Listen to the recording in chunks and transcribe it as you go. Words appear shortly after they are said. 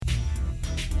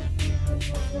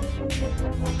Hello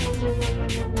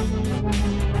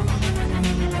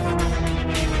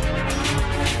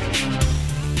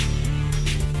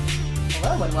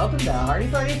and welcome to Hardy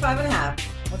Party 5.5.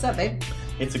 What's up, babe?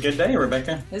 It's a good day,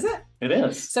 Rebecca. Is it? It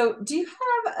is. So, do you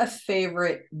have a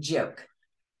favorite joke?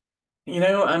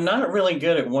 I'm not really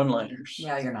good at one-liners.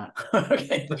 Yeah, you're not.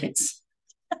 Okay, thanks.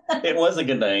 It was a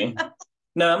good day.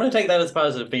 No, I'm going to take that as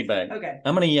positive feedback. Okay.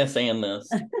 I'm going to yes and this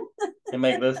and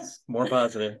make this more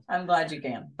positive. I'm glad you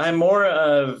can. I'm more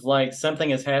of like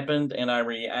something has happened and I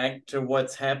react to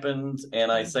what's happened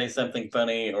and I say something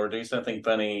funny or do something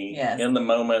funny in the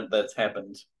moment that's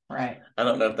happened. Right. I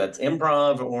don't know if that's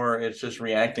improv or it's just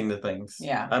reacting to things.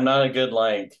 Yeah. I'm not a good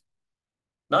like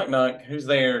knock knock, who's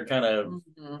there kind of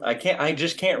I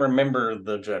just can't remember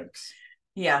the jokes.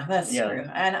 Yeah, that's true.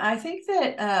 And I think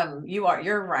that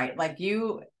you're right. Like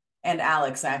you and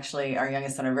Alex, actually, our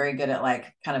youngest son, are very good at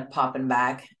like kind of popping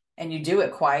back, and you do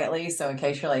it quietly. So in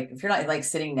case you're like, if you're not like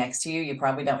sitting next to you, you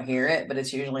probably don't hear it, but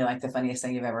it's usually like the funniest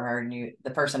thing you've ever heard. And the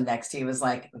person next to you is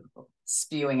like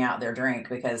spewing out their drink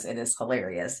because it is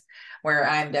hilarious. Where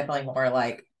I'm definitely more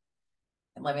like,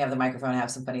 let me have the microphone and have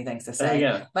some funny things to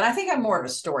say. But I think I'm more of a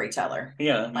storyteller.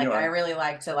 Like I really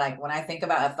like to when I think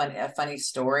about a funny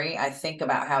story, I think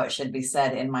about how it should be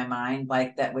said in my mind,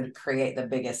 like that would create the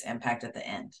biggest impact at the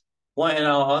end. Well, and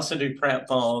I'll also do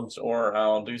pratfalls or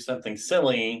I'll do something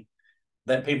silly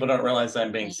that people don't realize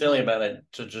I'm being silly about it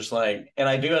to just like, and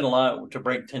I do it a lot to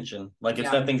break tension. Like if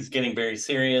something's getting very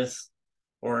serious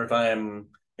or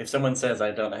if someone says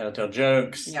I don't know how to tell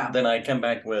jokes, then I come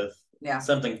back with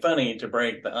something funny to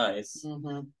break the ice.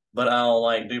 But I'll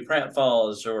like do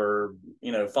pratfalls or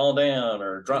fall down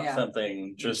or drop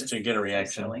something just to get a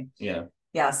reaction.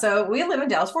 Yeah, so we live in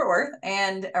Dallas-Fort Worth,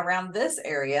 and around this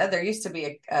area, there used to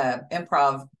be a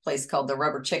improv place called the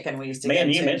Rubber Chicken. We used to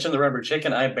you mentioned the Rubber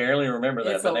Chicken. I barely remember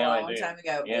that, but now I do. It's a long time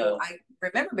ago. Yeah. Well, I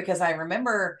remember because I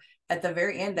remember at the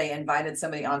very end, they invited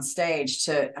somebody on stage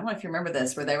to, I don't know if you remember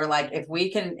this, where they were like, if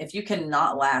you can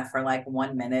not laugh for like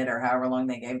 1 minute or however long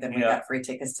they gave them, we got free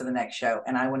tickets to the next show.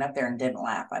 And I went up there and didn't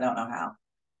laugh. I don't know how.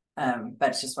 But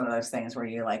it's just one of those things where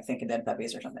you like think of dead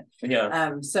puppies or something.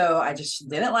 So I just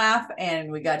didn't laugh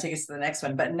and we got tickets to the next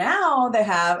one. But now they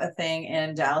have a thing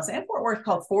in Dallas and Fort Worth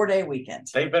called 4-Day Weekend.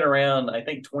 They've been around, I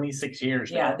think, 26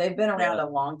 years now. Yeah, they've been around a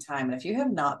long time. And if you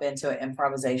have not been to an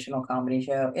improvisational comedy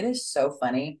show, it is so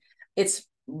funny. It's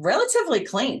relatively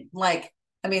clean. Like,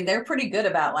 I mean, they're pretty good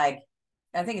about like,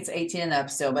 I think it's 18 and up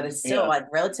still, but it's still like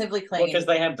relatively clean. Because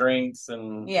they have drinks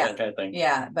and that kind of thing.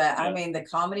 Yeah, but I mean, the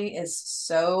comedy is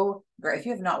so great. If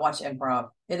you have not watched improv,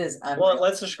 it is unreal. Well,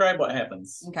 let's describe what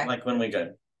happens. Okay. Like when we go.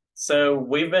 So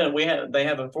they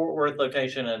have a Fort Worth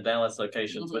location and a Dallas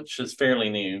location, which is fairly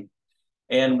new.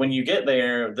 And when you get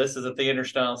there, this is a theater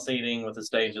style seating with a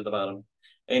stage at the bottom.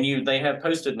 And they have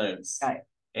Post-it notes. Right.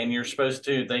 And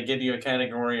they give you a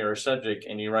category or a subject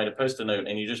and you write a Post-it note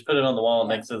and you just put it on the wall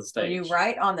next to the stage. Well, you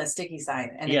write on the sticky side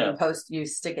and then you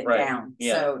stick it down.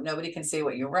 So nobody can see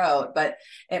what you wrote, but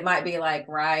it might be like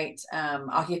write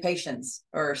occupations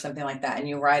or something like that. And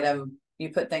you write them,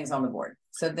 you put things on the board.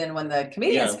 So then when the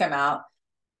comedians come out,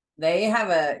 they have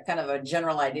a kind of a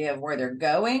general idea of where they're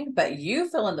going, but you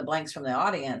fill in the blanks from the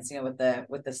audience, with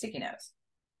the sticky notes.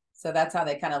 So that's how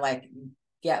they kind of like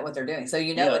get what they're doing. So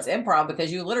it's improv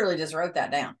because you literally just wrote that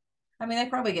down. I mean, they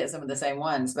probably get some of the same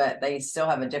ones, but they still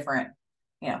have a different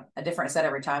set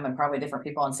every time and probably different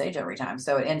people on stage every time.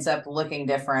 So it ends up looking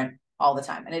different all the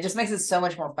time. And it just makes it so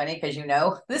much more funny because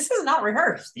this is not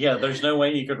rehearsed. Yeah, there's no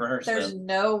way you could rehearse it. There's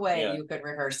no way you could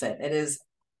rehearse it. It is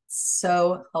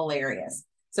so hilarious.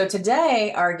 So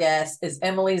today our guest is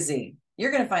Emily Z.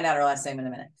 You're going to find out her last name in a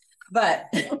minute.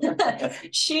 But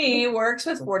she works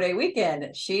with 4-Day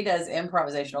Weekend. She does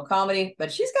improvisational comedy,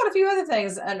 but she's got a few other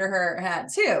things under her hat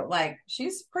too. Like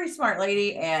she's a pretty smart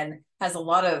lady and has a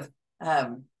lot of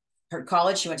her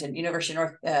college. She went to University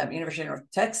of North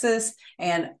Texas,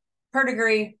 and her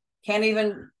degree can't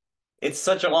even. It's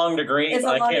such a long degree. I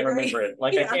can't remember it.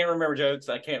 Like I can't remember jokes.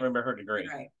 I can't remember her degree.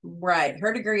 Right.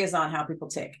 Her degree is on how people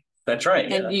tick. That's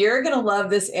right. And you're going to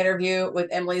love this interview with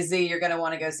Emily Z. You're going to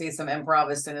want to go see some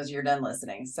improv as soon as you're done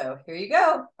listening. So here you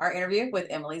go. Our interview with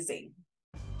Emily Z.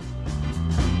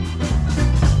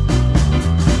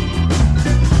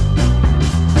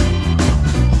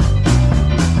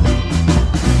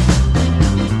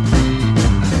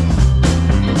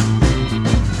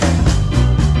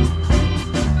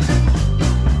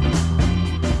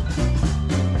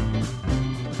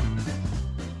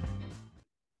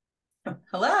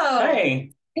 Hello.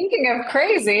 Hey. Thinking of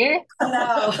crazy.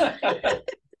 Hello.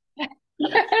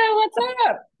 What's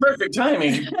up? Perfect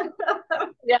timing.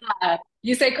 Yeah.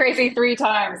 You say crazy 3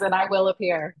 times and I will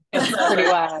appear. It's pretty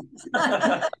wild.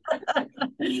 How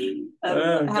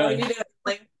are you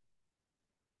doing?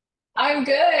 I'm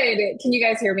good. Can you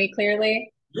guys hear me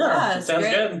clearly? Yeah, it's sounds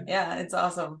great. good. Yeah, it's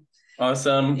awesome.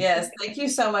 Awesome. Yes, thank you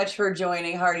so much for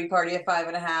joining Hardy Party at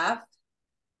 5.5. I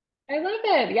love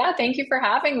it. Yeah, thank you for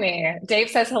having me. Dave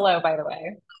says hello, by the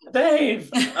way.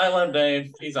 Dave. I love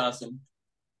Dave. He's awesome.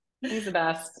 He's the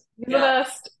best. He's the Yeah.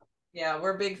 best. Yeah,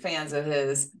 we're big fans of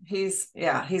his. He's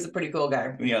a pretty cool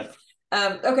guy. Yeah.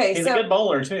 Okay, he's a good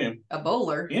bowler too. A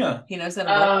bowler? Yeah. He knows how to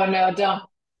bowl. Oh no,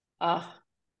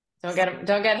 don't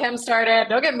get him started.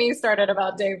 Don't get me started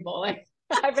about Dave bowling.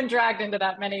 I've been dragged into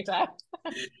that many times.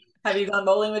 Have you gone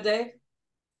bowling with Dave?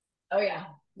 Oh yeah.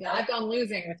 Yeah, I've gone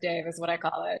losing with Dave is what I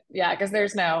call it. Yeah, because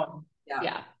there's no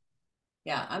yeah.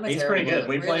 Yeah, he's pretty good.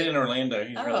 We played in Orlando.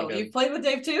 He's really good. You played with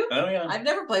Dave too? Oh yeah. I've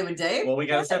never played with Dave. Well, we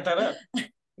gotta set that up.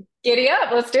 Giddy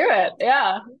up, let's do it.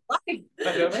 Yeah. I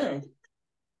don't know.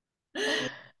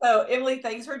 So, Emily,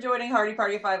 thanks for joining Hardy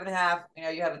Party 5.5. You know,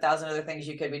 you have 1,000 other things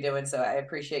you could be doing, so I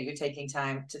appreciate you taking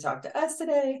time to talk to us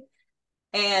today.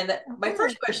 And my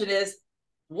first question is,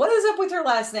 what is up with your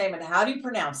last name and how do you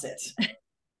pronounce it?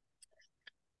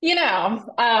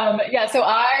 So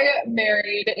I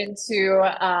married into,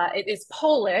 it is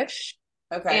Polish.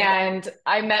 Okay. And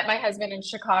I met my husband in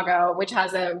Chicago, which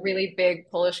has a really big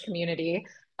Polish community.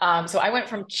 So I went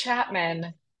from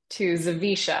Chapman to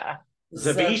Zawisza.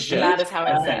 Zawisza. And that is how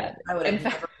it's said.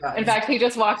 In fact, he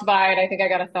just walked by and I think I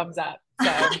got a thumbs up.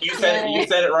 So you said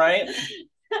it right.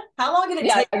 How long did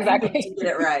it take exactly. to get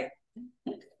it right?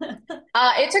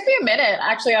 It took me a minute.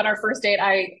 Actually, on our first date,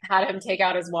 I had him take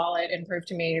out his wallet and prove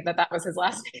to me that was his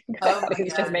last name. He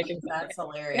was just making That's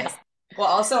hilarious. Yeah. Well,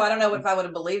 also, I don't know if I would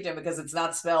have believed him because it's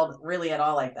not spelled really at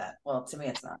all like that. Well, to me,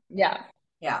 it's not. Yeah.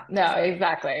 Yeah. No,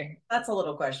 exactly. That's a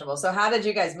little questionable. So how did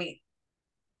you guys meet?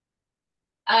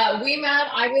 We met,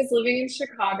 I was living in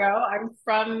Chicago. I'm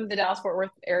from the Dallas-Fort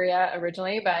Worth area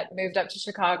originally, but moved up to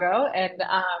Chicago. And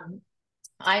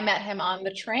I met him on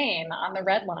the train, on the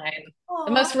Red Line. Aww.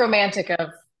 The most romantic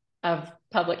of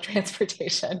public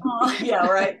transportation. Yeah,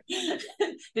 right.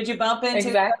 Did you bump into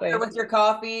exactly with your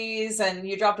coffees and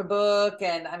you dropped a book?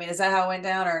 And I mean, is that how it went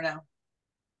down or no?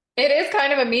 It is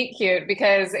kind of a meet cute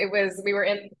because we were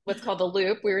in what's called the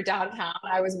Loop. We were downtown.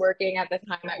 I was working at the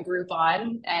time at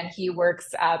Groupon and he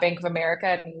works at Bank of America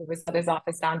and he was at his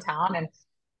office downtown. And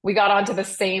we got onto the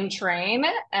same train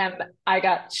and I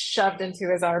got shoved into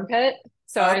his armpit.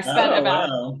 So I spent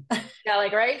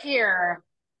like right here.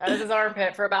 That was his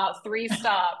armpit for about 3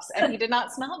 stops, and he did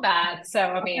not smell bad. So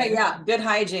I mean, yeah, good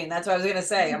hygiene. That's what I was gonna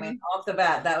say. I mean, off the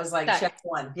bat, that was like check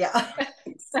one. Yeah,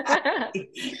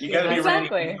 you got to be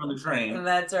ready on the train.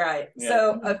 That's right. Yeah.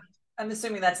 So I'm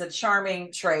assuming that's a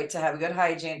charming trait to have good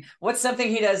hygiene. What's something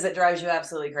he does that drives you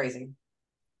absolutely crazy?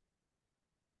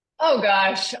 Oh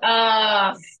gosh,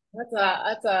 that's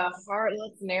a hard.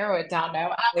 Let's narrow it down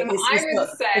now. I would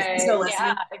say,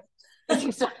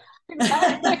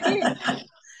 exactly.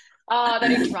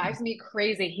 That he drives me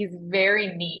crazy. He's very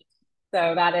neat.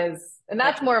 So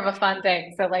that's more of a fun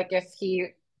thing. So like if he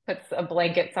puts a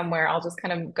blanket somewhere, I'll just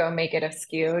kind of go make it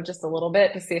askew just a little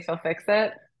bit to see if he'll fix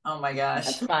it. Oh my gosh.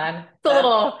 That's fun. It's a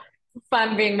little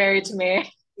fun being married to me.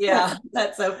 Yeah,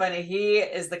 that's so funny. He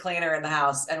is the cleaner in the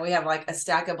house, and we have like a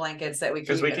stack of blankets that we keep.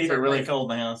 Because we keep it really cold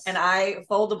in the house. And I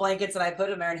fold the blankets and I put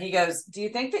them there, and he goes, "Do you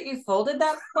think that you folded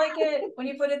that blanket when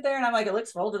you put it there?" And I'm like, "It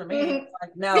looks folded to me." Mm-hmm.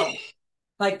 Like, no.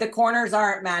 Like the corners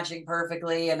aren't matching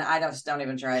perfectly, and I just don't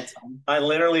even try it. I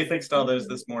literally fixed all those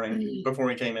this morning before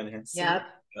we came in here. Yep.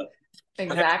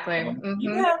 Exactly. Mm-hmm.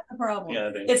 You have a problem. Yeah,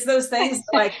 I do. It's those things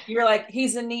like you're like,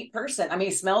 he's a neat person. I mean,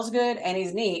 he smells good and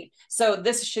he's neat. So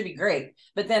this should be great.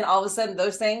 But then all of a sudden,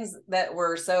 those things that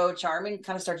were so charming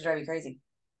kind of start to drive you crazy.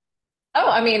 Oh,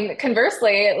 I mean,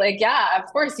 conversely, like, yeah, of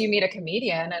course you meet a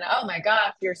comedian and oh my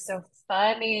gosh, you're so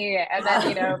funny. And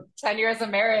then, 10 years of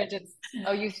marriage, it's,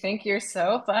 oh, you think you're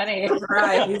so funny.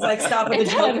 Right. He's like, stop with the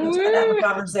joke and have a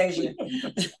conversation.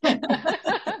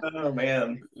 Oh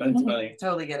man, that's funny.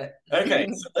 Totally get it. Okay,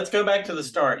 so let's go back to the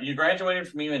start. You graduated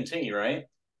from UNT, right?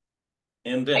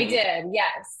 I did,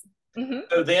 yes. Mm-hmm.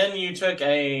 So then you took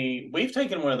we've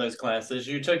taken one of those classes.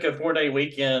 You took a 4-day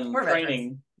weekend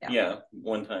training. Yeah,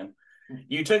 one time.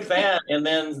 You took that and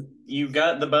then you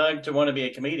got the bug to want to be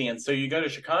a comedian. So you go to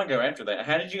Chicago after that.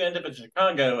 How did you end up in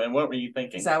Chicago and what were you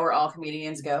thinking? Is that where all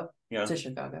comedians go? Yeah. To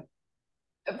Chicago?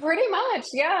 Pretty much,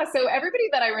 yeah. So everybody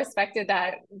that I respected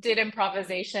that did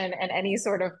improvisation at any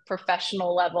sort of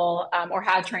professional level or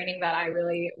had training that I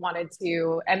really wanted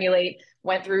to emulate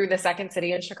went through the Second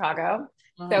City in Chicago.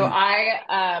 So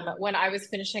when I was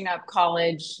finishing up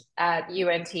college at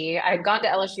UNT, I had gone to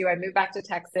LSU. I moved back to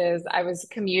Texas. I was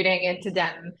commuting into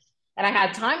Denton, and I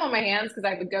had time on my hands because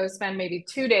I would go spend maybe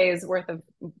 2 days worth of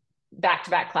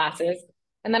back-to-back classes.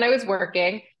 And then I was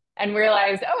working and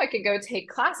realized, oh, I could go take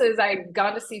classes. I'd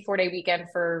gone to see 4 Day Weekend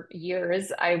for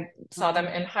years. I saw them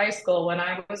in high school when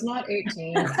I was not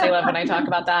 18. They love when I talk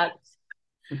about that.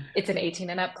 It's an 18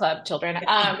 and up club, children.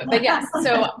 But yes,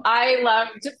 so I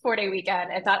loved 4 Day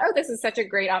Weekend and thought, oh, this is such a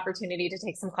great opportunity to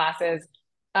take some classes.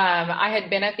 I had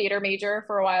been a theater major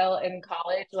for a while in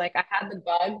college. Like I had the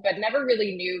bug, but never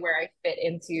really knew where I fit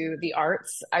into the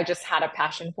arts. I just had a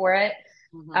passion for it.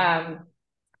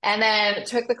 And then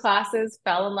took the classes,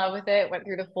 fell in love with it, went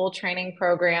through the full training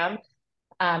program,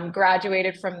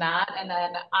 graduated from that. And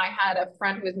then I had a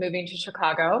friend who was moving to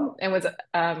Chicago and was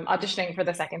auditioning for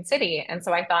the Second City. And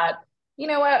so I thought, you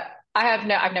know what? I've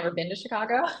never been to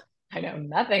Chicago. I know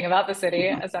nothing about the city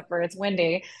except for it's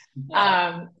windy.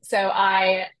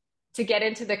 To get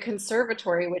into the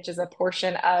conservatory, which is a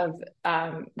portion of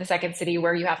the Second City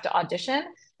where you have to audition,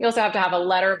 you also have to have a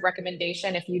letter of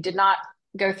recommendation. If you did not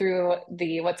go through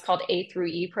the what's called A through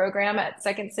E program at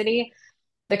Second City,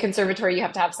 the conservatory, you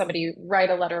have to have somebody write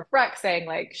a letter of rec saying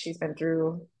like she's been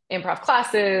through improv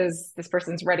classes, this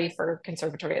person's ready for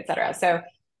conservatory, et cetera. So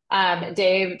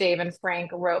Dave and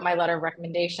Frank wrote my letter of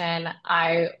recommendation.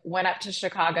 I went up to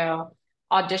Chicago,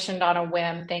 auditioned on a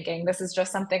whim, thinking this is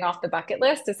just something off the bucket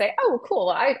list to say, oh, cool,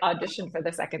 I auditioned for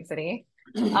the Second City.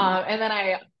 And then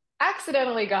I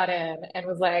accidentally got in and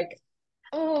was like,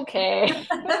 okay,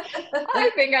 I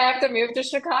think I have to move to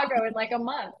Chicago in like a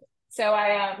month. So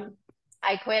I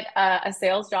quit a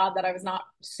sales job that I was not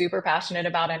super passionate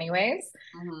about anyways.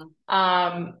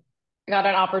 Got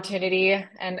an opportunity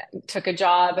and took a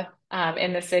job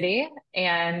in the city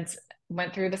and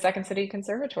went through the Second City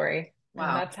Conservatory. Wow.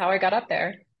 And that's how I got up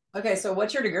there. Okay, so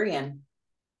what's your degree in?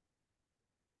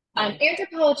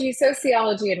 Anthropology,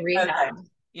 sociology, and rehab. Okay.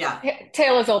 Yeah.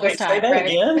 Tale as old as time. Say that right?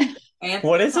 Again?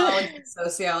 What is it?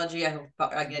 Sociology.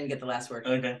 I didn't get the last word.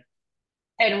 Okay.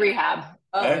 And rehab.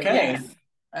 Oh, okay. Yes.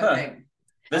 Okay. Huh.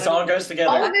 This all goes together.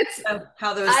 All of it's,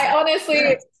 I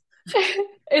honestly,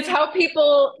 it's how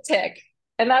people tick.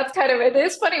 And that's kind of, it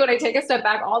is funny when I take a step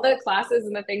back, all the classes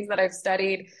and the things that I've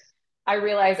studied, I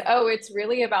realize, oh, it's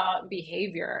really about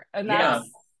behavior. And that's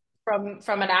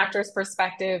from an actor's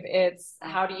perspective, it's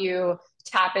how do you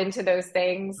tap into those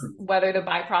things, whether the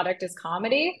byproduct is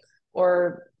comedy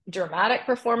or dramatic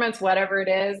performance, whatever it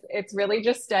is. It's really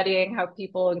just studying how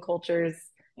people and cultures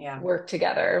work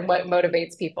together and what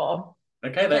motivates people.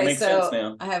 Okay, that makes sense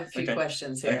now. I have a few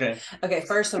questions here. Okay,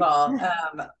 first of all,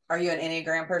 are you an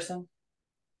Enneagram person?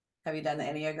 Have you done the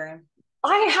Enneagram?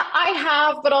 I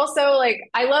have, but also like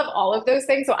I love all of those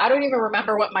things, so I don't even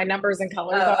remember what my numbers and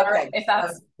colors are. Okay. If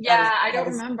that's I don't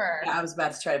remember. Yeah, I was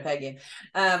about to try to peg you.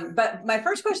 But my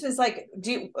first question is like,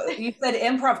 you said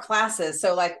improv classes,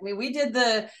 so like we did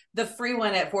the free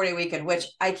one at 4 Day Weekend, which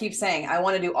I keep saying I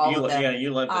want to do all of them. Yeah, you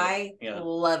loved it. I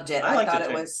loved it. I thought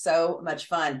it was so much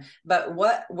fun. But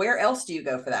where else do you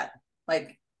go for that?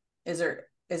 Like, is there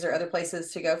other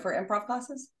places to go for improv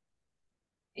classes?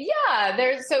 Yeah,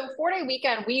 4 Day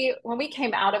Weekend, when we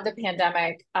came out of the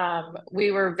pandemic,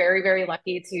 we were very, very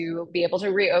lucky to be able to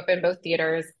reopen both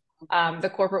theaters.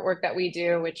 The corporate work that we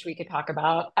do, which we could talk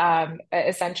about,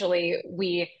 essentially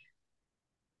we,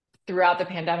 throughout the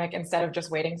pandemic, instead of just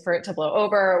waiting for it to blow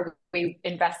over, we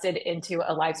invested into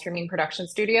a live streaming production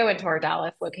studio into our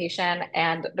Dallas location.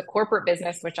 And the corporate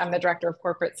business, which I'm the director of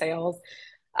corporate sales,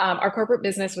 our corporate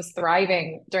business was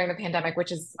thriving during the pandemic,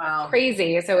 which is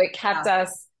crazy. So it kept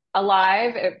us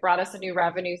alive. It brought us a new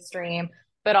revenue stream,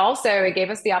 but also it gave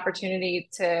us the opportunity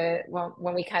to,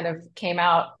 when we kind of came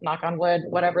out, knock on wood,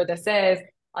 whatever this is,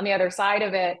 on the other side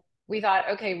of it, we thought,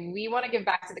 okay, we want to give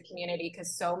back to the community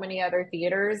because so many other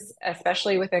theaters,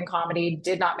 especially within comedy,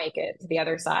 did not make it to the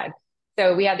other side.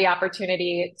 So we had the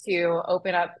opportunity to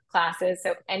open up classes.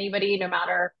 So anybody, no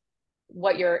matter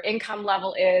what your income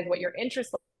level is, what your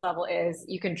interest level is,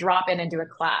 you can drop in and do a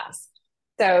class.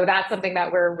 So that's something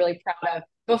that we're really proud of.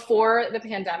 Before the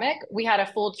pandemic, we had a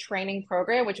full training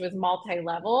program, which was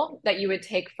multi-level that you would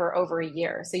take for over a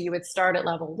year. So you would start at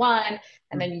level 1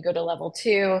 and then you go to level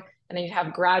 2 and then you'd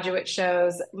have graduate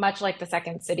shows, much like the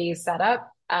Second City setup.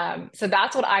 So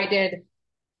that's what I did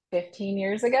 15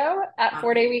 years ago at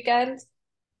 4 Day Weekend.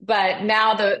 But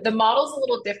now the model's a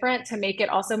little different to make it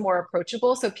also more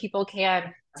approachable. So people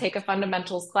can take a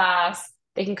fundamentals class,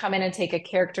 they can come in and take a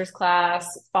characters class,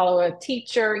 follow a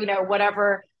teacher,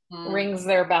 whatever rings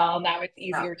their bell. Now it's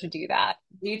easier to do that.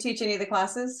 Do you teach any of the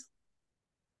classes?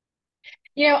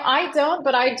 I don't,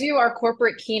 but I do our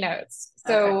corporate keynotes.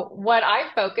 Okay. So what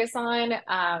I focus on,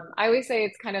 I always say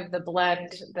it's kind of the blend,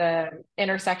 the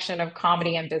intersection of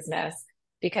comedy and business,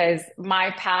 because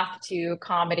my path to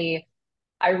comedy,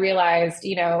 I realized,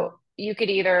 you could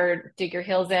either dig your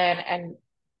heels in and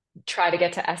try to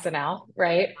get to SNL,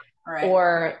 right? All right.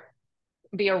 Or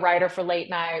be a writer for late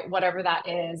night, whatever that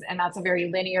is. And that's a very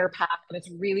linear path and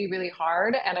it's really, really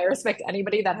hard. And I respect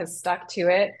anybody that has stuck to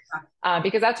it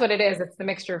because that's what it is. It's the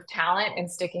mixture of talent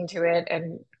and sticking to it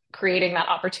and creating that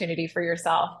opportunity for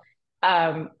yourself.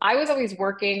 I was always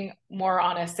working more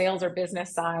on a sales or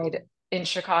business side in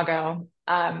Chicago.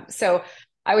 So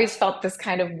I always felt this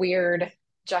kind of weird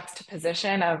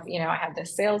juxtaposition of, I had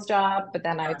this sales job, but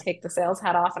then I take the sales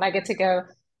hat off and I get to go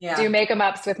do make em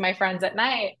ups with my friends at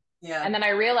night. Yeah. And then I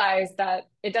realized that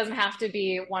it doesn't have to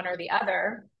be one or the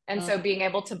other. And so being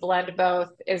able to blend both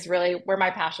is really where my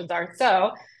passions are.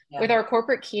 So with our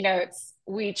corporate keynotes,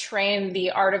 we train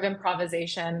the art of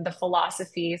improvisation, the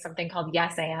philosophy, something called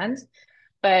yes and.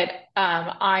 But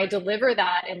I deliver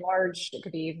that in large, it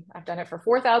could be, I've done it for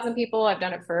 4,000 people, I've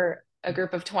done it for a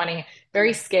group of 20,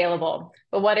 very scalable.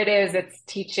 But what it is, it's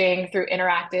teaching through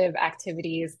interactive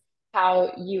activities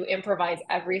how you improvise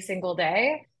every single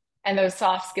day. And those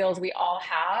soft skills we all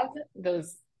have,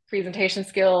 those presentation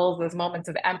skills, those moments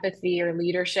of empathy or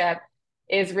leadership,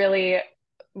 is really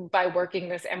by working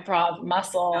this improv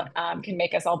muscle can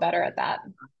make us all better at that.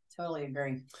 Totally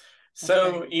agree.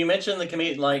 So you mentioned the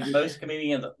comedian, like most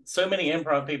comedians, so many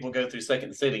improv people go through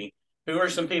Second City. Who are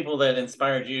some people that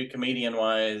inspired you comedian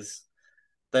wise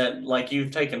that like you've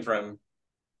taken from?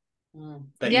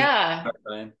 Yeah.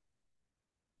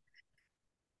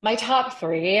 My top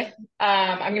three,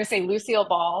 I'm going to say Lucille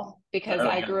Ball because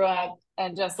I grew up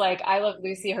and just like I love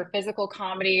Lucy, her physical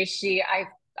comedy.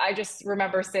 I just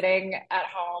remember sitting at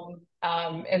home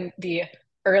in the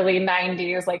early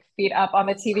 90s, like feet up on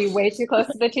the TV, way too close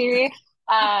to the TV,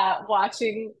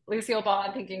 watching Lucille Ball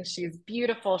and thinking she's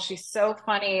beautiful. She's so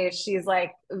funny. She's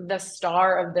like the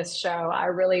star of this show. I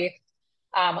really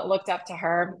looked up to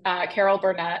her. Carol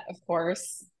Burnett, of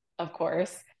course, of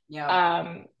course.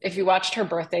 Yeah. If you watched her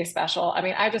birthday special, I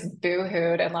mean, I just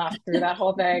boo-hooed and laughed through that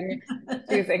whole thing.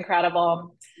 She's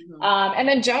incredible. And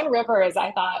then Joan Rivers,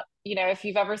 I thought, if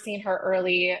you've ever seen her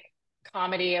early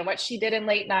comedy and what she did in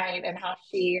late night and how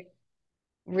she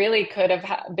really could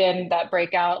have been that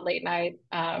breakout late night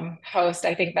host,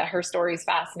 I think that her story is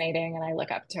fascinating and I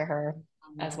look up to her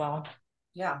as well.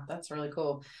 Yeah, that's really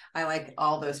cool. I like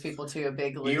all those people too. A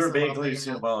big Lucille. You were big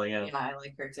Lucille Ball, yeah. Yeah, I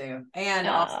like her too. And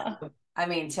also, I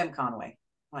mean, Tim Conway.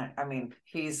 I mean,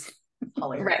 he's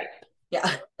hilarious. Right.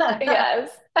 Yeah. Yes.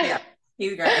 Yeah.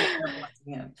 He's great.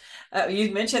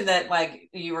 You mentioned that like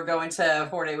you were going to a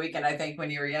 4-day weekend, I think,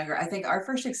 when you were younger. I think our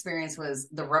first experience was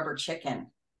the Rubber Chicken.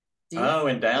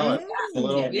 In Dallas.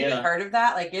 Have you heard of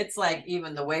that? Like it's like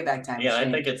even the Wayback Time. Yeah,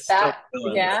 I think it's still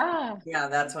yeah. Yeah,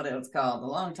 that's what it was called a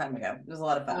long time ago. It was a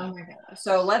lot of fun. Oh my gosh.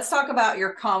 So let's talk about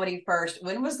your comedy first.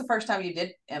 When was the first time you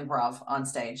did improv on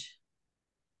stage?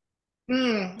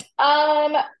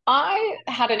 I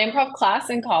had an improv class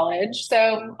in college,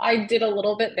 so I did a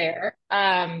little bit there.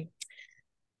 And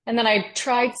then I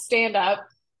tried stand up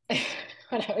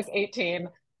when I was 18.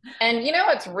 And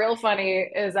what's real funny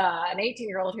is an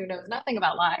 18-year-old who knows nothing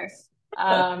about life.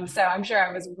 So I'm sure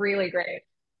I was really great.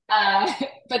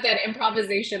 But then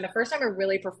improvisation, the first time I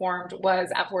really performed was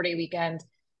at 4-day weekend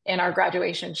in our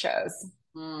graduation shows.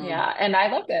 Yeah, and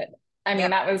I loved it. I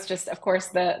mean, that was just, of course,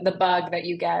 the bug that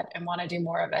you get and want to do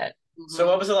more of it. So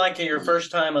what was it like at your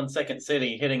first time on Second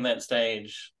City hitting that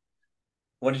stage?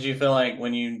 What did you feel like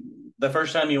the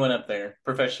first time you went up there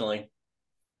professionally?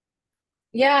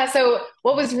 Yeah, so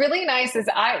what was really nice is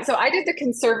I did the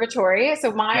conservatory.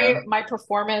 So my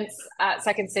performance at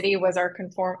Second City was our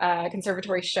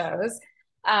conservatory shows.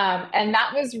 And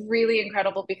that was really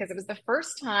incredible because it was the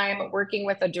first time working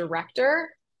with a director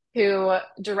who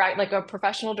like a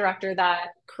professional director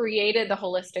that created the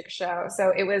holistic show.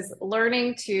 So it was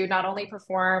learning to not only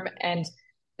perform, and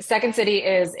Second City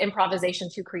is improvisation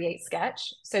to create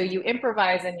sketch. So you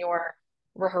improvise in your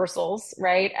rehearsals,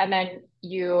 right? And then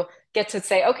you get to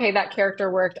say, okay, that character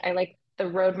worked. I like the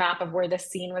roadmap of where this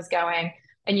scene was going.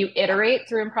 And you iterate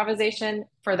through improvisation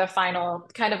for the final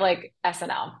kind of like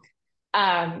SNL.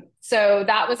 So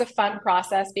that was a fun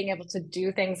process, being able to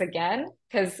do things again.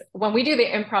 Because when we do the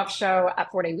improv show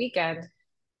at 4-day weekend,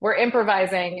 we're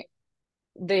improvising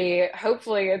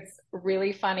hopefully it's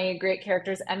really funny, great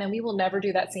characters, and then we will never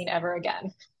do that scene ever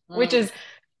again, which is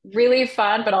really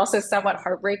fun, but also somewhat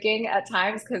heartbreaking at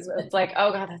times because it's like,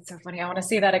 oh God, that's so funny. I want to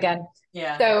see that again.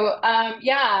 Yeah. So,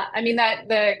 yeah, I mean that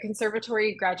the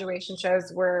conservatory graduation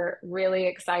shows were really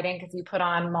exciting because you put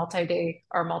on multi-day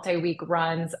or multi-week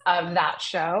runs of that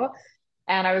show.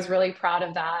 And I was really proud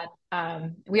of that.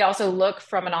 We also look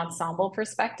from an ensemble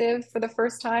perspective for the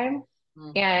first time.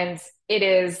 Mm-hmm. And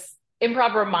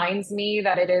improv reminds me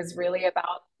that it is really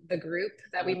about the group,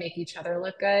 that we make each other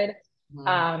look good.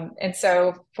 And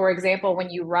so, for example, when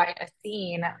you write a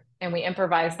scene and we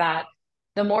improvise that,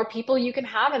 the more people you can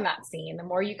have in that scene, the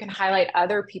more you can highlight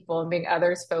other people and being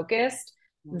others focused,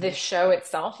 the show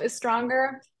itself is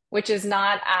stronger, which is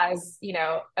not as,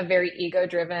 a very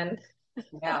ego-driven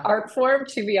art form,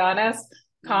 to be honest.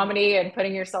 Comedy and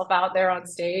putting yourself out there on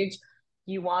stage,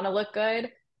 you want to look good.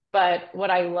 But what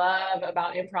I love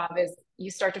about improv is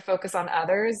you start to focus on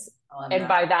others. And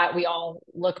by that, we all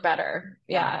look better.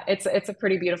 Yeah. It's a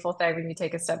pretty beautiful thing when you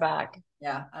take a step back.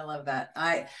 Yeah, I love that.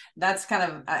 That's kind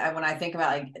of when I think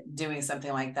about like doing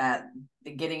something like that,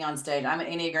 getting on stage. I'm an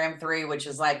Enneagram 3, which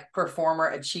is like performer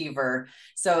achiever.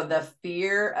 So the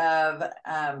fear of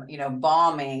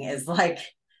bombing is like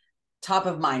top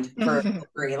of mind for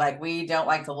three. Like we don't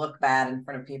like to look bad in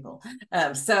front of people.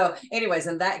 So anyways,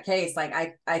 in that case,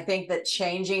 like I think that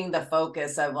changing the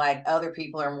focus of like other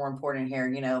people are more important here,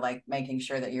 like making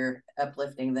sure that you're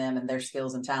uplifting them and their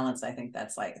skills and talents. I think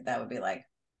that would be like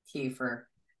key for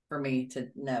me to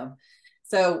know.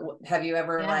 So have you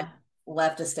ever like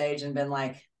left a stage and been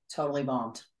like totally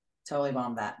bombed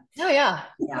that? Oh yeah.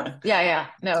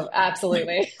 No,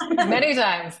 absolutely. Many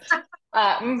times.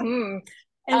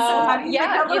 And so how do you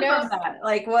recover from that?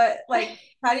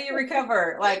 How do you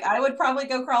recover? Like I would probably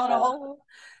go crawl in a hole.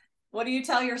 What do you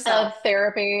tell yourself?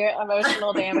 Therapy,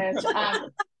 emotional damage.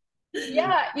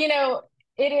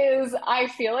 It is, I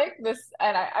feel like this,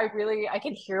 and I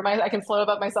can I can float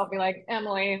above myself being like,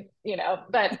 Emily,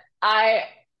 but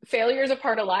failure is a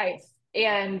part of life.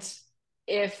 And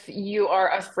if you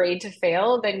are afraid to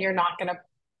fail, then you're not going to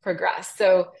progress.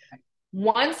 So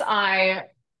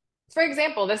for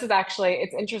example,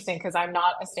 it's interesting because I'm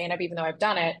not a stand-up, even though I've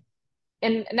done it.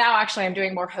 And now actually I'm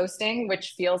doing more hosting,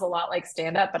 which feels a lot like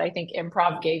stand-up, but I think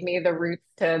improv gave me the roots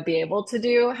to be able to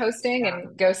do hosting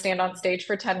and go stand on stage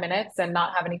for 10 minutes and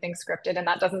not have anything scripted. And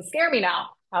that doesn't scare me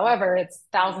now. However, it's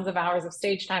thousands of hours of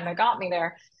stage time that got me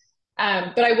there.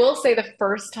 But I will say the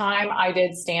first time I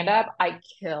did stand-up, I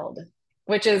killed,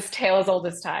 which is tale as old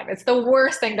as time. It's the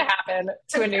worst thing to happen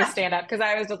to a new stand-up because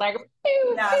I was just like,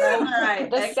 that's all right.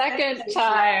 The second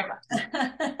time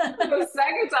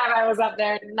I was up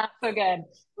there, not so good.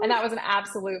 And that was an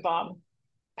absolute bomb.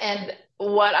 And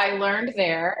what I learned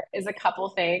there is a couple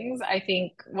things. I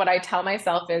think what I tell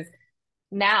myself is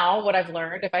now what I've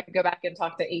learned, if I could go back and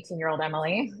talk to 18-year-old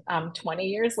Emily, 20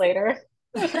 years later,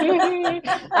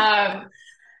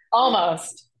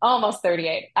 almost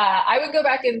 38. I would go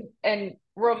back and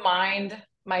remind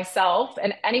myself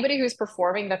and anybody who's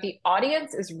performing that the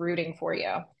audience is rooting for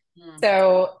you.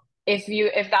 So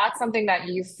if that's something that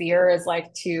you fear is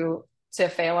like to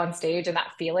fail on stage and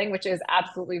that feeling, which is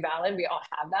absolutely valid, we all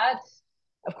have that.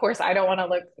 Of course, I don't want to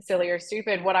look silly or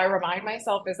stupid. What I remind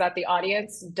myself is that the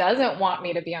audience doesn't want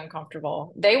me to be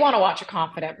uncomfortable. They want to watch a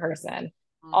confident person.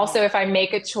 Also, if I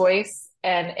make a choice,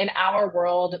 and in our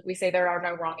world, we say there are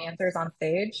no wrong answers on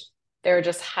stage. There are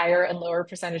just higher and lower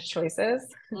percentage choices,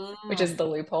 which is the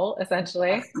loophole,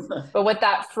 essentially. But what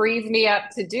that frees me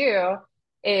up to do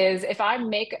is if I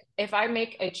make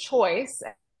a choice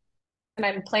and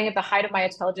I'm playing at the height of my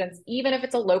intelligence, even if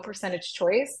it's a low percentage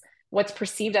choice, what's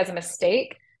perceived as a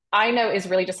mistake, I know is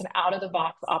really just an out of the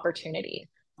box opportunity.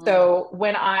 So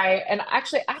and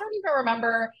actually, I don't even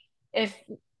remember if,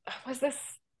 was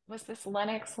this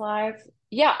Lennox Live?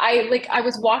 Yeah, I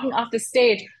was walking off the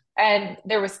stage and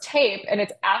there was tape and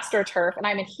it's AstroTurf and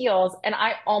I'm in heels and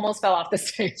I almost fell off the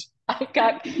stage. Tape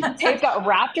got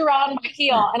wrapped around my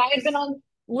heel and I had been on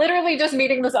literally just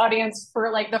meeting this audience for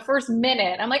like the first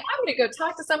minute. I'm like, I'm going to go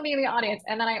talk to somebody in the audience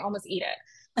and then I almost eat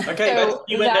it. Okay, so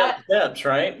you went down the steps,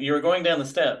 right? You were going down the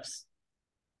steps.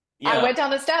 Yeah. I went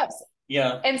down the steps.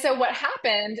 Yeah. And so what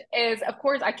happened is, of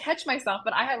course, I catch myself,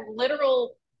 but I had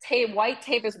literal white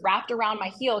tape is wrapped around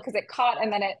my heel because it caught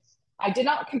and then I did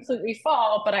not completely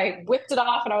fall, but I whipped it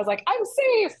off and I was like, I'm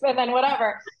safe. And then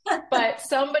whatever. But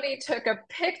somebody took a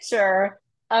picture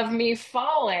of me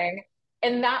falling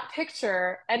and that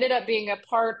picture ended up being a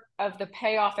part of the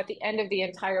payoff at the end of the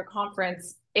entire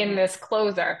conference in this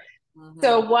closer.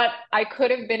 So what I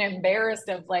could have been embarrassed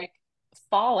of like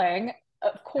falling,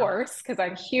 of course, because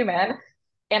I'm human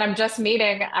and I'm just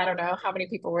meeting, I don't know how many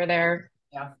people were there.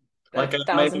 Yeah. Like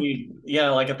 1,000. Maybe,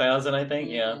 like 1,000, I think.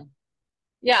 Yeah.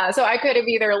 Yeah, so I could have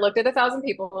either looked at 1,000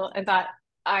 people and thought,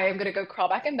 I am going to go crawl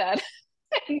back in bed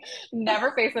and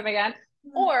never face them again,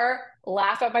 or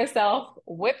laugh at myself,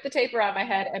 whip the tape around my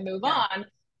head and move Yeah. on,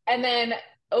 and then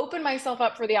open myself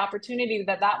up for the opportunity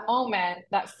that that moment,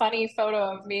 that funny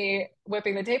photo of me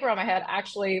whipping the tape around my head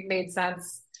actually made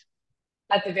sense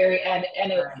at the very end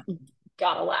and it Right.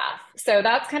 got a laugh. So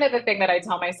that's kind of the thing that I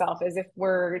tell myself is if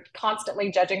we're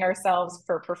constantly judging ourselves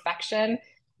for perfection,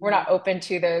 we're not open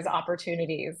to those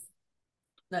opportunities.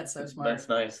 That's so smart. That's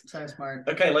nice. So smart.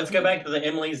 Okay, let's go back to the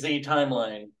Emily Z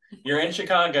timeline. You're in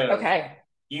Chicago. Okay.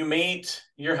 You meet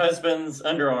your husband's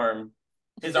underarm,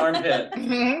 his armpit.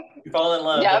 You fall in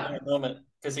love Yep. in that moment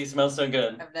because he smells so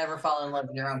good. I've never fallen in love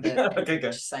with your armpit. Okay,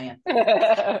 good. Just saying.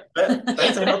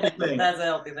 That's a healthy thing. That's a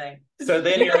healthy thing. So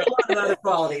then you're a lot of other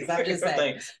qualities. I'm just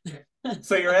saying. Thanks.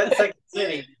 So you're at Second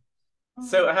City.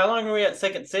 So how long were we at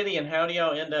Second City, and how do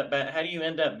y'all end up back? How do you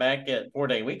end up back at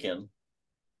 4-Day Weekend?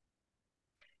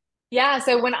 Yeah,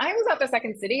 so when I was at the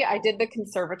Second City, I did the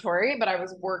conservatory, but I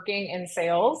was working in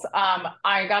sales.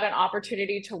 I got an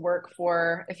opportunity to work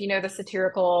for, if you know the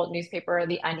satirical newspaper,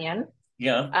 The Onion.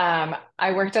 Yeah.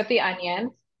 I worked at The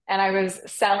Onion and I was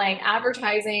selling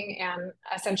advertising and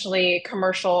essentially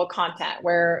commercial content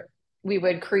where we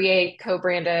would create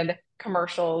co-branded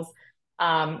commercials,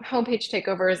 homepage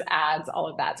takeovers, ads, all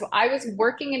of that. So I was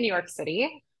working in New York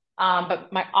City,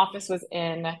 but my office was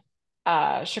in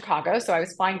Chicago. So I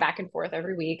was flying back and forth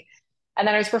every week. And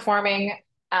then I was performing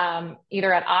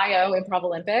either at IO Improv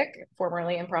Olympic,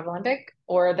 formerly Improv Olympic,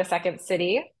 or the Second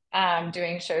City,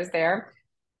 doing shows there.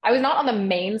 I was not on the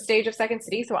main stage of Second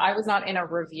City, so I was not in a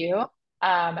review,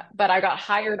 but I got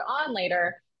hired on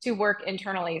later to work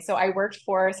internally. So I worked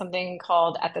for something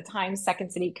called, at the time, Second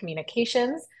City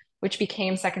Communications, which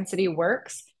became Second City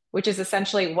Works, which is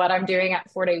essentially what I'm doing at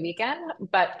 4-Day Weekend,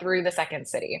 but through the Second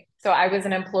City. So I was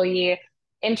an employee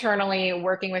internally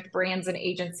working with brands and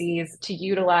agencies to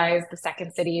utilize the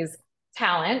Second City's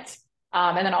talent,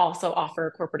 and then also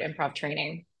offer corporate improv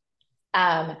training.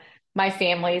 My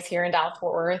family's here in Dallas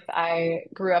Fort Worth. I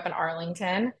grew up in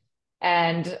Arlington,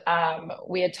 and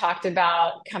we had talked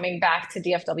about coming back to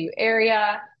DFW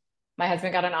area. My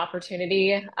husband got an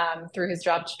opportunity through his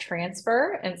job to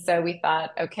transfer. And so we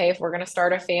thought, okay, if we're going to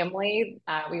start a family,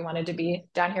 we wanted to be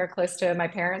down here close to my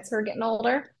parents who are getting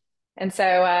older. And so,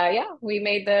 yeah, we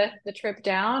made the trip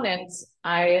down, and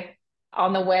I,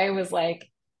 on the way, was like,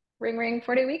 ring, ring,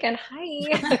 4-Day Weekend.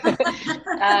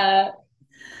 Hi.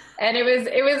 And it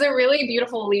was a really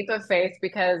beautiful leap of faith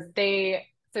because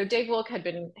so Dave Wilk had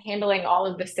been handling all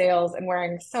of the sales and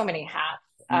wearing so many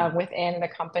hats within the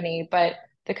company, but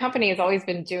the company has always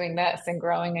been doing this and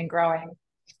growing and growing.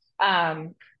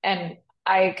 And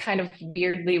I kind of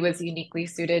weirdly was uniquely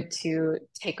suited to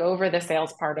take over the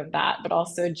sales part of that, but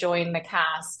also join the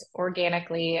cast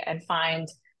organically and find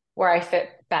where I fit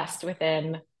best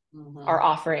within our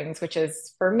offerings, which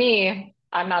is for me,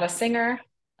 I'm not a singer.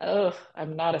 Oh,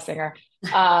 I'm not a singer.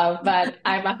 But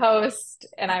I'm a host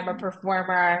and I'm a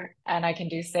performer and I can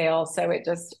do sales. So it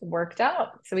just worked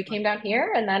out. So we came down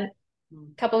here and then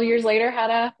a couple of years later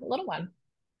had a little one.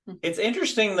 It's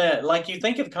interesting that, like, you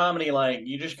think of comedy like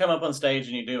you just come up on stage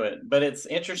and you do it, but it's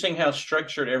interesting how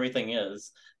structured everything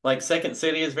is. Like, Second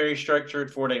City is very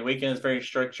structured, 4-Day Weekend is very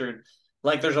structured.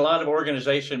 Like, there's a lot of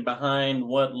organization behind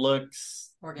what looks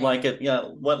organic. Like it. Yeah,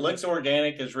 what looks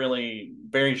organic is really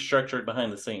very structured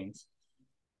behind the scenes.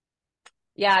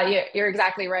 Yeah, you're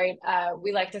exactly right.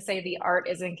 We like to say the art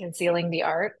isn't concealing the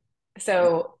art.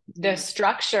 So the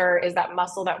structure is that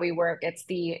muscle that we work. It's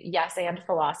the yes and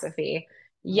philosophy.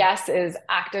 Yes is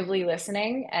actively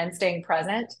listening and staying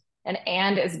present,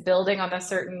 and is building on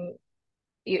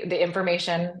the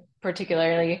information,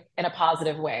 particularly in a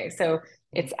positive way. So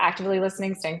it's actively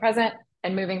listening, staying present,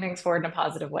 and moving things forward in a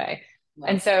positive way.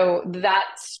 And so that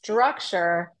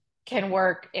structure can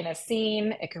work in a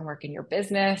scene, it can work in your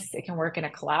business, it can work in a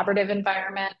collaborative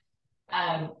environment.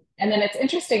 And then it's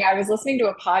interesting, I was listening to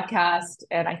a podcast,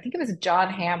 and I think it was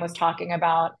John Hamm was talking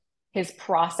about his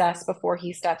process before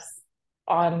he steps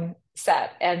on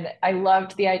set. And I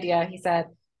loved the idea. He said,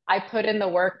 I put in the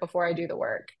work before I do the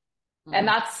work. And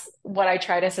that's what I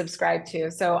try to subscribe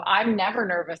to. So I'm never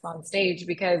nervous on stage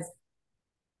because,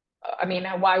 I mean,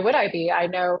 why would I be? I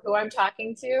know who I'm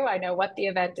talking to. I know what the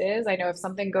event is. I know if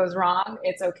something goes wrong,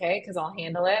 it's okay because I'll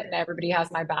handle it and everybody has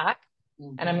my back.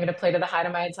 And I'm going to play to the height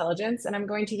of my intelligence and I'm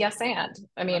going to yes and.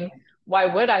 I mean, why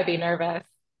would I be nervous?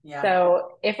 Yeah.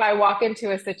 So if I walk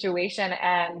into a situation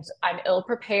and I'm ill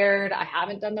prepared, I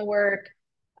haven't done the work,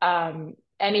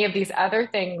 any of these other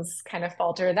things kind of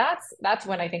falter, that's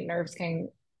when I think nerves can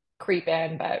creep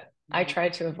in, but I try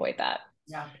to avoid that.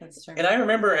 Yeah, that's true. And I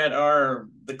remember at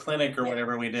the clinic or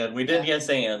whatever we did yes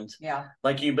and. Yeah.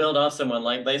 Like you build off someone,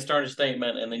 like they start a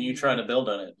statement and then you try to build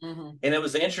on it. And it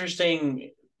was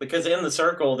interesting because in the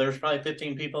circle, there's probably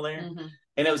 15 people there.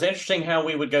 And it was interesting how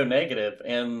we would go negative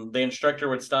and the instructor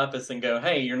would stop us and go,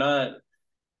 hey, you're not.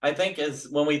 I think as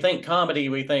when we think comedy,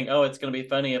 we think, oh, it's going to be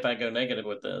funny if I go negative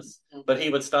with this. But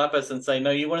he would stop us and say, no,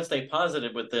 you want to stay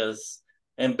positive with this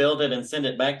and build it and send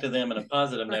it back to them in a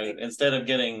positive note instead of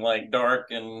getting like dark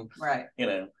and you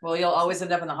know. Well, you'll always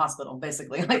end up in the hospital,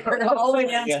 basically. Like we're always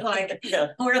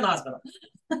we're in the hospital.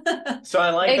 So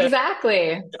I like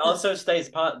exactly. That. It also stays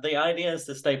the idea is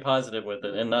to stay positive with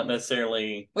it and not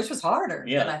necessarily, which was harder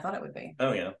than I thought it would be.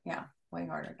 Oh yeah, way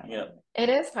harder. It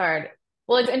is hard.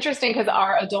 Well, it's interesting because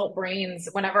our adult brains,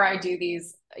 whenever I do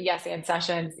these yes and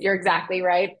sessions, you're exactly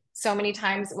right. So many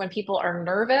times when people are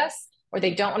nervous or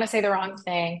they don't want to say the wrong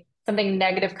thing, something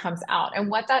negative comes out. And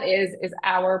what that is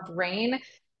our brain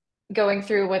going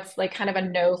through what's like kind of a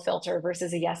no filter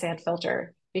versus a yes and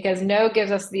filter. Because no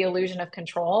gives us the illusion of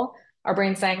control. Our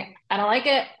brain's saying, I don't like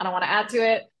it. I don't want to add to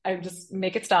it. I just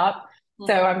make it stop.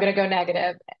 So I'm going to go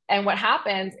negative. And what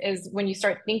happens is when you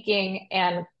start thinking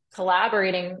and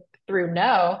collaborating through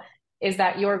no, is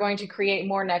that you're going to create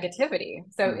more negativity.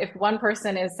 So if one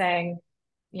person is saying,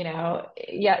 you know,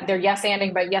 yeah, they're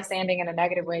yes-anding, but yes-anding in a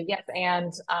negative way. Yes,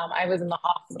 and I was in the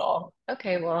hospital.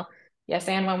 Okay, well, yes,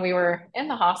 and when we were in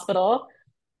the hospital,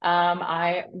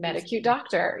 I met a cute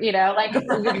doctor, you know, like you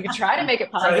can try to make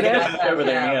it positive. Over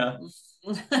there,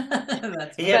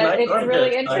 but it's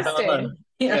really interesting.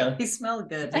 Yeah, he smelled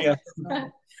good. Yeah.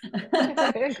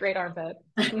 Great armpit.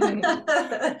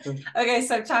 Okay,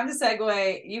 so time to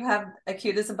segue. You have a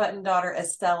cute as a button daughter,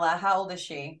 Estella. How old is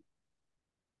she?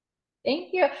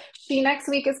 Thank you. She next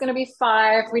week is going to be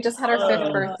 5. We just had her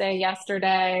 5th birthday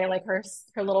yesterday, like her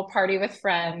little party with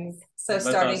friends. So that's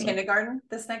starting awesome. Kindergarten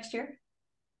this next year?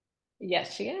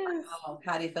 Yes, she is. Oh,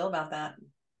 how do you feel about that?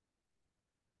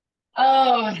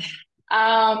 Oh,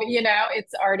 you know,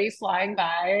 it's already flying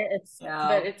by.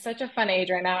 But it's such a fun age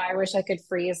right now. I wish I could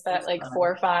freeze that like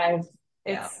 4 or 5.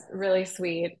 It's really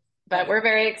sweet. But we're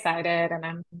very excited, and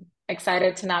I'm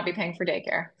excited to not be paying for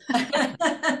daycare.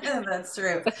 That's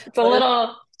true. It's a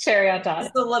little cherry on top.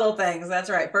 It's the little things. That's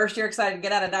right. First, you're excited to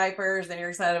get out of diapers. Then you're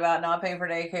excited about not paying for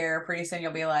daycare. Pretty soon,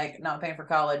 you'll be like not paying for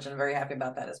college, and very happy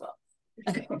about that as well.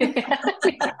 This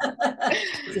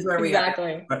is where we are.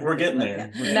 We're getting there.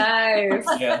 Nice.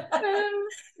 Yeah.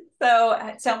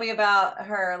 So tell me about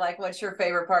her. Like, what's your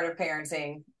favorite part of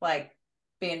parenting? Like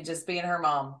being her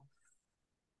mom.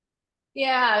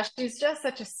 Yeah, she's just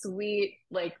such a sweet,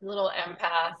 like little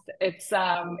empath. It's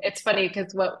funny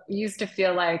because what used to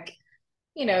feel like,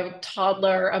 you know,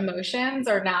 toddler emotions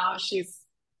are now she's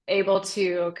able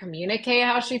to communicate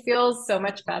how she feels so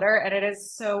much better. And it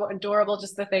is so adorable,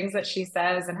 just the things that she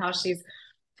says and how she's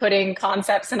putting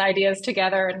concepts and ideas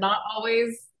together, and not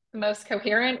always the most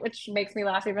coherent, which makes me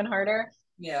laugh even harder.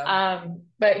 Yeah.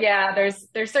 But yeah,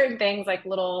 there's certain things like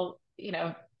little, you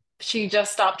know, she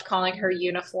just stopped calling her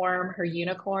uniform her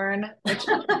unicorn, which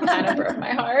kind of broke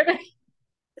my heart.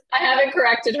 I haven't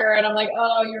corrected her, and I'm like,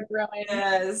 oh, you're growing.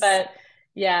 Yes. But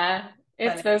yeah,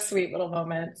 it's those sweet little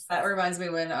moments. That reminds me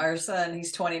when our son,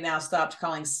 he's 20 now, stopped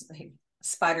calling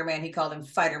Spider-Man. He called him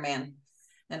Fighter-Man.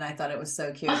 And I thought it was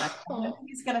so cute.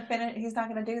 He's going to finish. He's not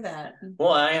going to do that.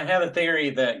 Well, I have a theory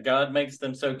that God makes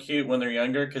them so cute when they're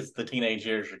younger because the teenage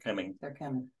years are coming. They're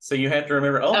coming. So you have to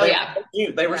remember, they were so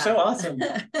cute. They were so awesome.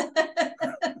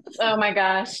 Oh my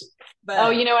gosh.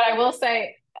 But, you know what I will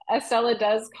say? Estella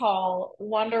does call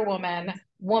Wonder Woman,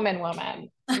 woman,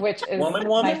 which is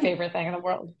my favorite thing in the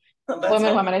world.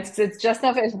 Woman. It's just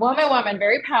enough. It's woman,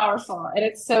 very powerful. And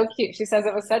it's so cute. She says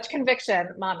it with such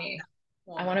conviction, Mommy,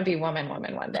 I want to be woman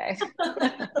one day.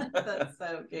 That's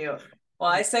so cute. Well,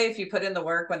 I say if you put in the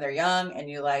work when they're young and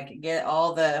you like get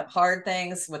all the hard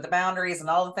things with the boundaries and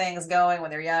all the things going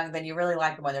when they're young, then you really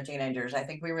like them when they're teenagers. I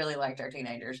think we really liked our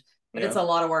teenagers, but it's a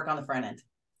lot of work on the front end.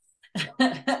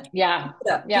 Yeah.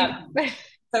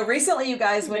 So recently you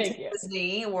guys went to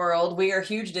Disney World. We are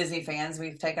huge Disney fans.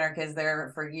 We've taken our kids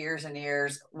there for years and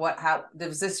years. How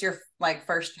was this your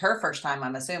her first time,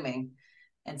 I'm assuming?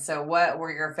 And so what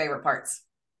were your favorite parts?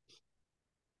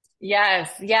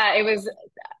 Yes. Yeah, it was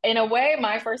in a way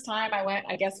my first time. I went,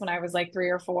 I guess, when I was like 3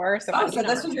 or 4. So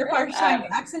this was your first time.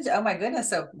 Oh my goodness.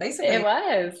 So basically it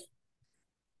was.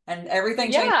 And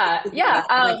everything changed. Yeah.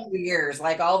 Like 2 years,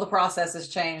 like all the processes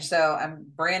changed. So I'm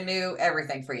brand new,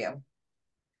 everything for you.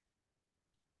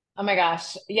 Oh my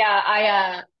gosh.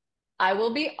 Yeah, I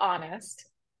will be honest.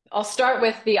 I'll start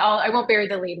with I won't bury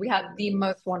the lead. We had the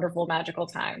most wonderful, magical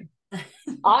time.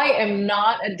 I am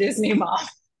not a Disney mom.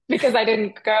 because I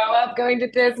didn't grow up going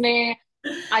to Disney.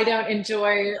 I don't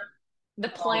enjoy the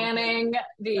planning,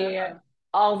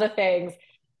 all the things.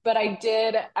 But I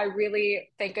really,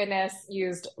 thank goodness,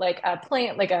 used like a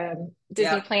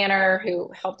Disney planner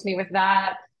who helped me with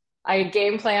that. I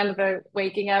game planned the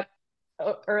waking up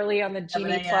early on the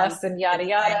Genie Plus and yada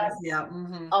yada. Yeah.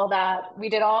 Mm-hmm. All that. We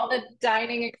did all the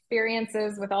dining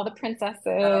experiences with all the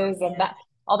princesses and that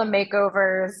all the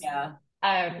makeovers. Yeah.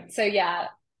 So yeah.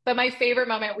 But my favorite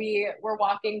moment, we were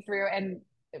walking through and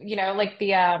like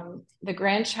the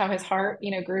Grinch, how his heart,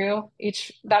 grew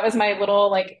that was my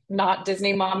little like not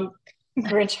Disney mom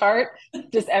Grinch heart.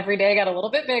 Just every day got a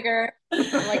little bit bigger.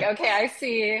 I'm like, okay, I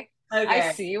see. Okay.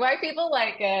 I see why people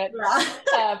like it.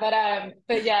 Yeah.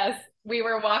 But yes, we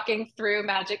were walking through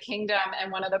Magic Kingdom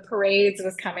and one of the parades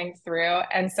was coming through.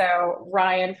 And so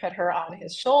Ryan put her on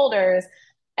his shoulders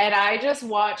and I just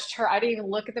watched her. I didn't even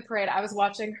look at the parade. I was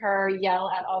watching her yell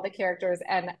at all the characters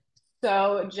and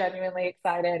so genuinely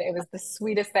excited. It was the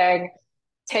sweetest thing.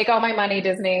 Take all my money,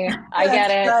 Disney. I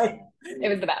get it. Right. It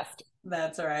was the best.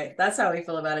 That's all right. That's how we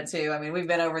feel about it too. I mean, we've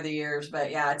been over the years, but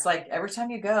yeah, it's like every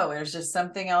time you go, there's just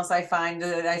something else I find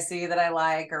that I see that I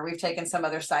like, or we've taken some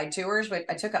other side tours. But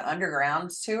I took an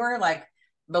underground tour, like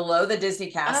below the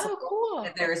Disney castle. Oh, cool.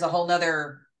 There is a whole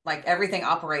nother, like everything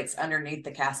operates underneath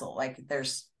the castle. Like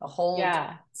there's a whole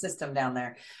system down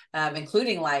there,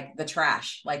 including like the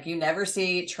trash. Like you never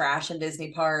see trash in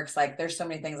Disney parks. Like there's so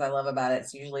many things I love about it.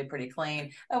 It's usually pretty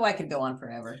clean. Oh, I could go on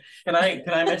forever. Can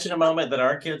I mention a moment that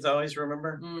our kids always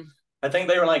remember? I think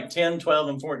they were like 10, 12,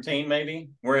 and 14 maybe.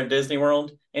 We're at Disney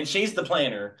World and she's the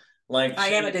planner. Like I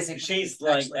am a Disney. She's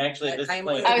like actually this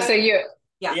planner. Oh, so you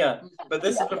Yeah, but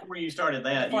this is before you started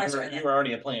that. You were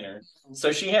already a planner.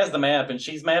 So she has the map, and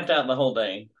she's mapped out the whole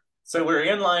day. So we're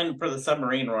in line for the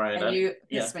submarine ride. And you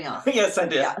pissed me off. Yes, I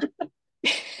did.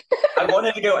 Yeah. I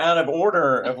wanted to go out of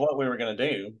order of what we were going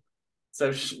to do.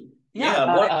 So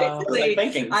what was I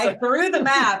thinking? I threw the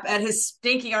map at his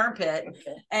stinky armpit,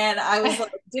 and I was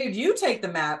like, dude, you take the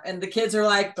map. And the kids are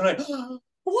like, what?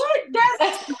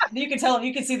 Dad, you can tell them,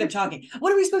 you can see them talking.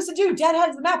 What are we supposed to do? Dad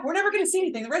has the map. We're never going to see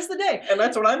anything the rest of the day. And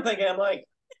that's what I'm thinking. I'm like,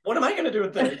 what am I going to do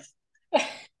with this?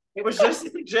 It was just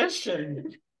a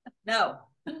suggestion. No.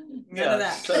 None of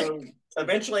that. So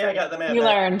eventually I got the map. You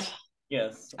learned.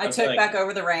 Yes. I took back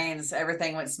over the reins.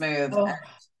 Everything went smooth. Oh.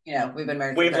 And, we've been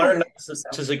married. We've learned not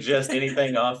to suggest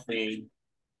anything off the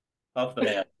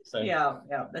map. So. Yeah.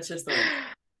 That's just the way.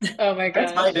 Oh my God.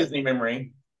 That's my Disney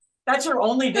memory. That's your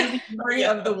only Disney memory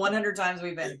of the 100 times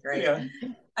we've been. Great. Yeah.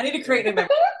 I need to create a memory.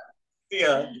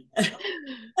 Yeah.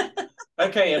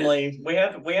 Okay, Emily. We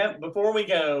have before we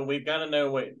go, we've got to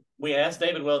know what we asked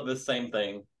David Wilt the same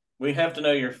thing. We have to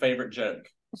know your favorite joke.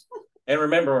 And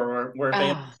remember, we're a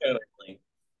family show, Emily.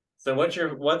 So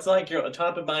what's like your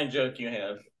top of mind joke you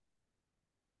have?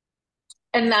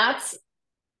 And that's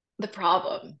the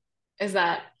problem, is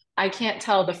that I can't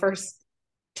tell the first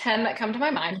 10 that come to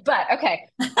my mind, but okay.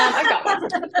 I've got one.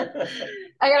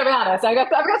 I gotta be honest. I've got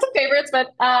some favorites, but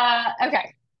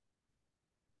okay.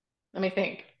 Let me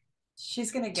think.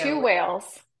 She's gonna go. Two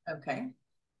whales. Okay.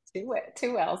 Two whales.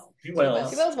 Two whales.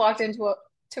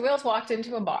 Two whales walked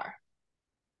into a bar.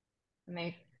 And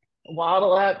they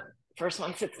waddle up. First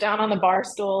one sits down on the bar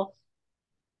stool.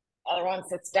 Other one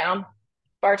sits down.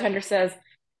 Bartender says,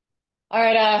 "All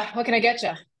right, what can I get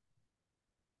you?"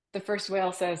 The first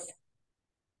whale says,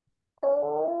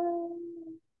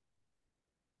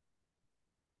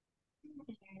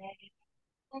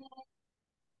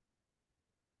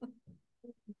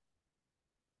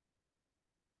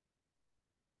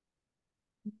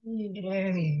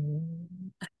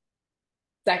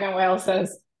 second whale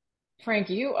says, "Frank,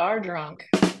 you are drunk."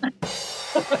 It's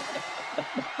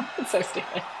so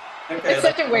stupid. Okay, it's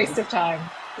such a waste of time.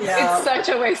 Yeah. It's such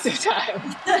a waste of time.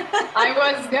 I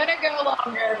was gonna go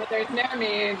longer, but there's no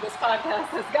need. This podcast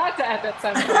has got to end at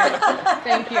some point.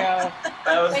 Thank you.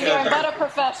 Thank you. I'm not a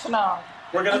professional.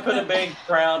 We're gonna put a big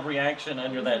crowd reaction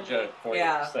under that joke for you.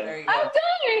 So. There you go. Oh,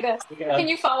 good. Yeah. Can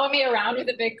you follow me around with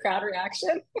a big crowd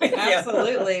reaction?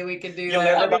 Absolutely, we can do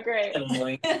that. That'd be great.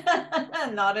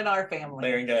 Not in our family.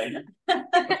 There you go.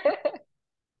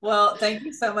 Well, thank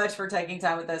you so much for taking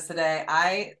time with us today.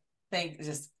 I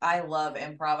love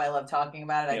improv. I love talking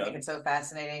about it. I think it's so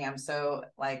fascinating. I'm so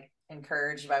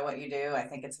encouraged by what you do. I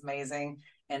think it's amazing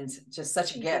and just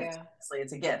such a gift. Honestly,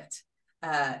 it's a gift.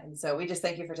 And so we just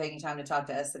thank you for taking time to talk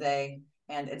to us today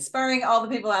and inspiring all the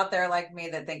people out there like me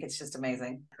that think it's just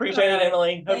amazing. Appreciate it,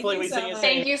 Emily. Hopefully we see you soon.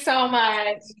 Thank you so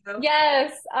much.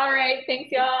 Yes. All right.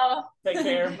 Thanks, y'all. Take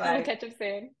care. Bye. We'll catch up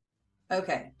soon.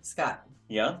 Okay, Scott.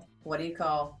 Yeah? What do you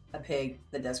call a pig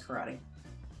that does karate?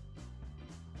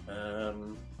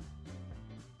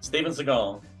 Steven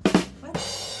Seagal.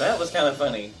 What? That was kind of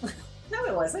funny. No,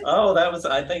 it wasn't. Oh,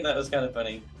 I think that was kind of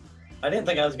funny. I didn't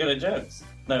think I was good at jokes.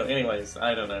 No, anyways,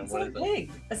 I don't know. It's what is it?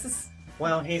 Pig. This is...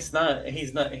 Well, he's not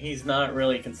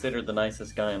really considered the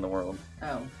nicest guy in the world.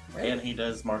 Oh, really? And he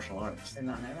does martial arts. Did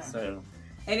not know that. So,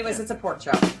 anyways, it's a pork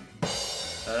chop.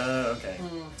 Oh, okay.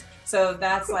 So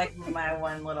that's like my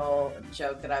one little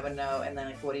joke that I would know. And then,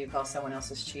 like, what do you call someone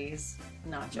else's cheese?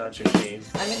 Nacho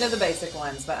cheese. I mean, they're the basic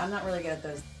ones, but I'm not really good at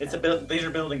those. These are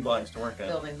building blocks to work on.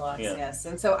 Building blocks, yes.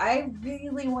 And so I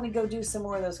really want to go do some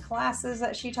more of those classes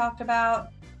that she talked about.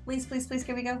 Please, please, please,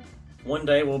 can we go? One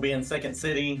day we'll be in Second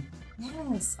City.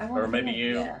 Yes, I want. Or maybe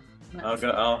you. Yeah. No. I'll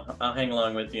go. I'll hang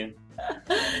along with you.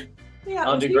 Yeah,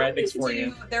 I'll do graphics for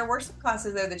you. There were some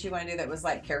classes there that you want to do that was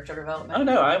like character development. Oh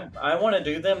no, I want to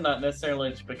do them not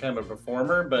necessarily to become a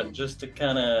performer, but just to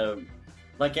kind of,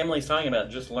 like Emily's talking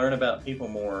about, just learn about people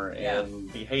more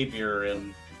and behavior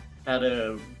and how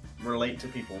to relate to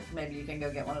people. Maybe you can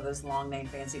go get one of those long name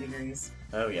fancy degrees.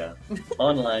 Oh yeah,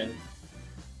 online.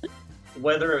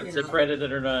 Whether it's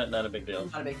accredited or not a big deal.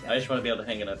 Not a big deal. I just want to be able to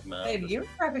hang it up in my office. Hey, you're a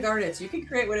graphic artist. You can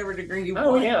create whatever degree you want.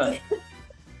 Oh yeah.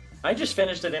 I just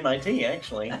finished at MIT,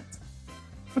 actually.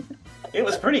 It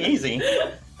was pretty easy.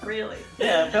 Really?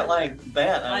 Yeah, it felt like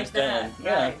that. I was done.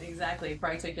 Yeah, right, exactly. It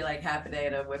probably took you like half a day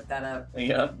to whip that up.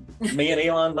 Yeah, me and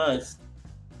Elon Musk.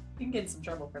 You can get in some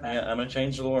trouble for that. Yeah, I'm going to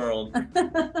change the world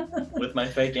with my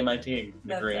fake MIT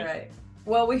degree. That's right.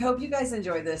 Well, we hope you guys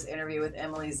enjoyed this interview with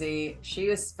Emily Z. She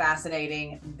is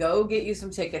fascinating. Go get you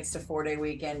some tickets to 4-Day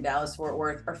Weekend, Dallas-Fort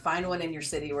Worth, or find one in your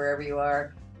city, wherever you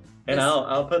are. And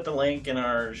I'll put the link in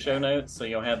our show notes so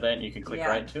you'll have that and you can click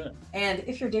right to it. And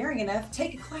if you're daring enough,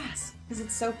 take a class because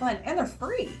it's so fun. And they're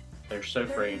free. They're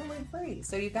free. Totally free.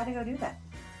 So you've got to go do that.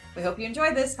 We hope you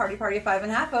enjoyed this. Hardy Party of 5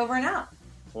 1/2 over and out.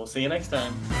 We'll see you next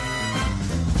time.